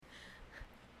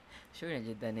Sure na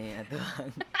jud ni atuang.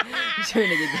 Sure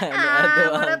na jud ni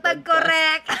atuang. Maratag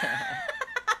correct.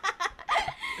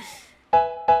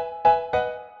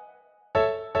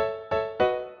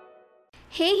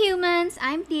 Hey humans,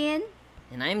 I'm Tine.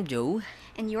 And I'm Joe.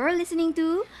 And you're listening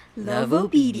to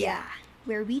Loveopedia,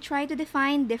 where we try to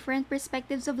define different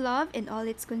perspectives of love in all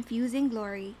its confusing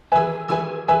glory.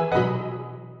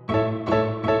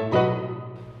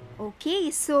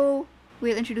 Okay, so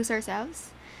we'll introduce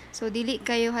ourselves. So, dili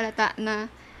kayo halata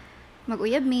na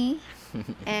mag-uyab me.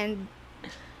 And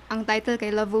ang title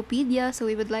kay Loveopedia, so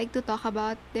we would like to talk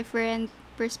about different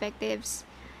perspectives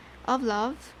of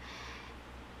love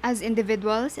as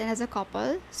individuals and as a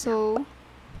couple. So,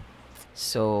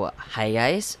 hi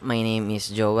guys. My name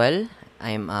is Joel.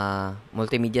 I'm a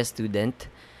multimedia student.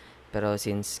 Pero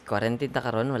since quarantine ta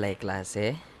karon, walay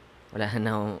klase. Wala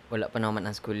pa naman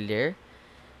ang school year.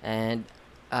 And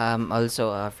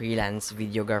also a freelance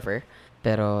videographer.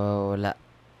 Pero wala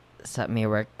sa may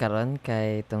work karon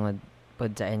kay tungod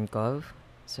pod sa NCOV.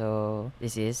 So,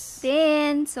 this is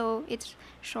Tin. So, it's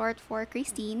short for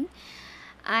Christine.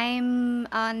 I'm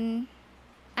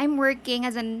working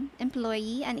as an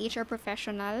employee, an HR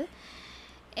professional.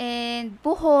 And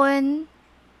buhon,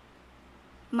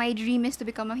 my dream is to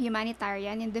become a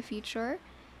humanitarian in the future.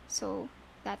 So,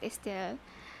 that is still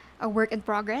a work in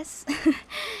progress.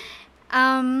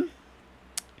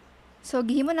 So,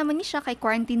 gihimo naman ni siya kay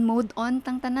quarantine mode on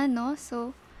tang tanan, no?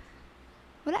 So,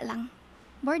 wala lang.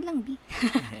 Bored lang, bi.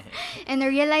 And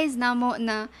I realized na mo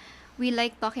na we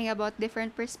like talking about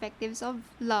different perspectives of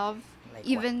love. Like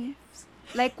even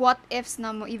like what ifs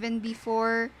na mo even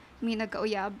before mi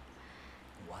nagkauyab.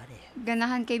 What if?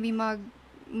 Ganahan kay mi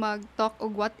mag-talk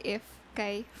og what if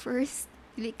kay first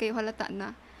dili kayo halata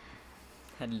na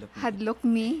hadlock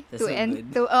me That's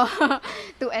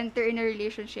to enter in a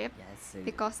relationship. Yes,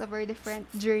 Because of our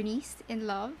different journeys in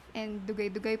love and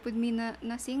dugay-dugay pud mi na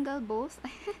single both.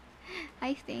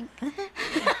 I think.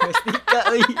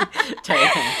 Try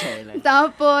lang.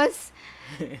 Tapos,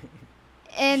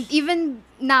 and even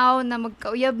now na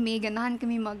magkauyab mi, ganahan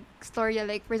kami mag-storya.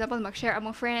 Like, for example, mag-share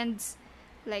among friends.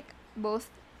 Like,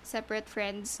 both separate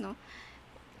friends, no?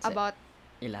 About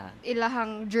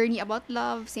ilahang journey about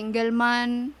love, single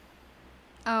man,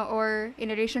 or in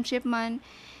a relationship man.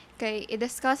 Kay,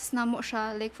 i-discuss na mo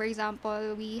siya. Like, for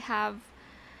example, we have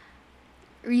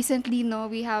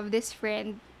this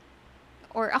friend,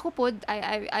 or ako po,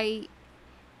 I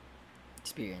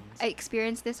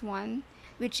experienced this one,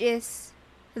 which is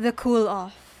the cool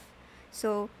off.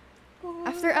 So,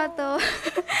 after ato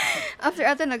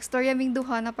nagstorya ming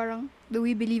duha na parang, do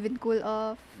we believe in cool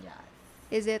off? Yes.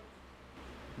 Is it?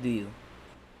 Do you?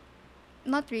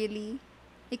 Not really.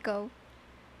 Ikaw?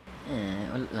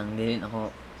 Wala lang. Di rin ako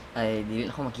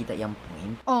makita yung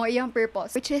point. Oh, iyang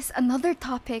purpose. Which is another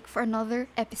topic for another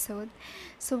episode.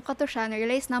 So, kato siya,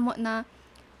 na-realize na mo na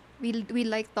we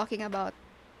like talking about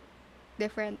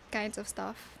different kinds of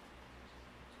stuff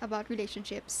about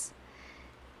relationships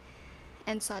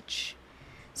and such.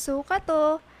 So,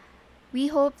 kato, we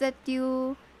hope that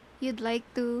you'd like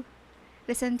to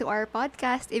listen to our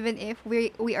podcast even if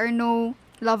we are no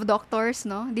love doctors,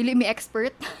 no? Dili mi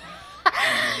expert.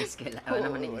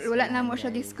 Wala na mo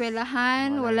siya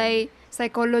giskwelahan, walay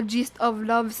psychologist of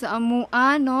love sa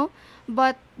amua, no?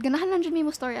 But ganahan lang dyan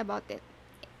mo story about it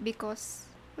because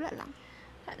wala lang.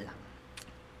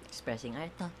 Expressing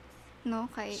art, no?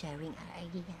 Kay sharing our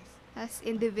ideas as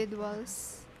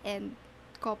individuals and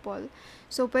couple.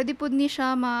 So pwede pud ni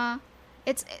siya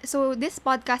so this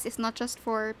podcast is not just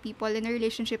for people in a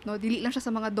relationship, no? Dili lang siya sa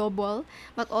mga double,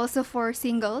 but also for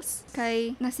singles.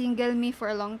 Kay na-single me for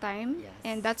a long time. Yes.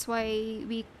 And that's why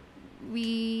we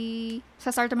sa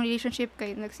start ng relationship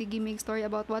kay nagsigimig story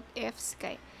about what ifs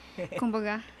kay.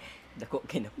 Kumbaga,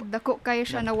 dako kayo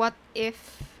siya na what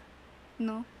if,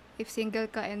 no? If single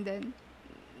ka and then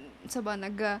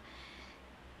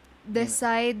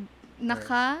decide na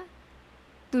ka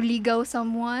to ligaw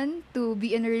someone, to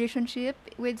be in a relationship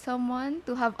with someone,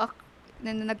 to have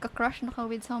nagka-crush na ka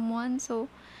with someone.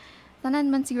 So, tanan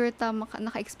man siguro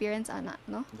naka-experience ana,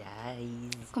 no?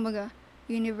 Yes. Kumbaga,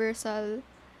 universal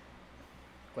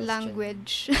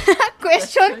language.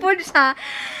 Question po siya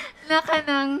na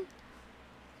kanang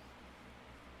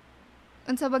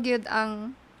unsa ba gyud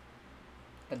ang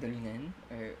Kadulngan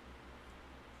or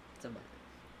saba?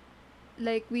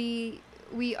 Like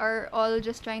we are all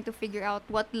just trying to figure out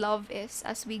what love is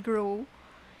as we grow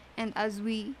and as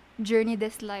we journey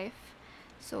this life.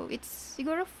 So it's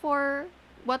siguro for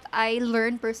what I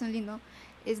learned personally, no,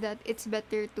 is that it's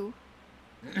better to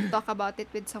talk about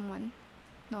it with someone,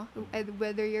 no,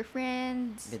 whether you're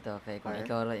friends. Bito kay kung or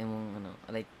ikaw ra imong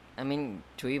like I mean,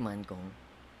 chuy man kung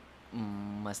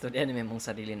mastudyan naman mong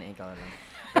sarili na ikaw lang.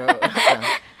 Pero,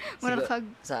 Murag kag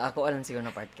sa ako alam siguro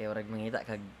na part kay urag mangita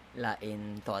kag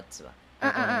lain thoughts ba.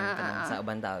 Sa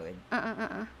ubang tao.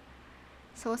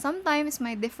 So sometimes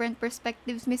may different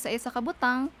perspectives mi sa isa ka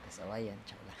butang. Kasawayan,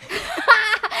 chow lang.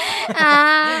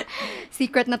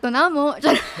 Secret na to namo.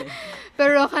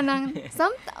 Pero kanang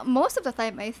most of the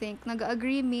time I think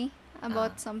nag-agree me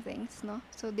about some things, no?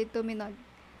 So dito mi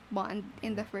nag-bond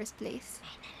in the first place.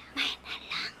 May na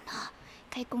lang, no?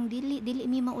 Kay kung dili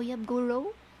mi mauyab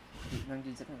guro. Nang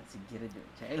jud sa kana sige ra jud.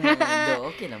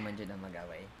 Okay lang man jud ang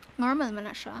mag-away. Normal man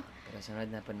na siya. Pero sunod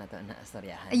na po nato na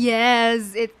astoryahan.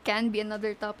 Yes, it can be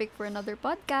another topic for another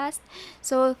podcast.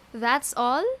 So that's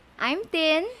all. I'm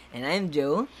Tin. And I'm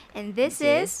Joe. And this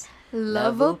is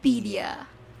Lovopedia.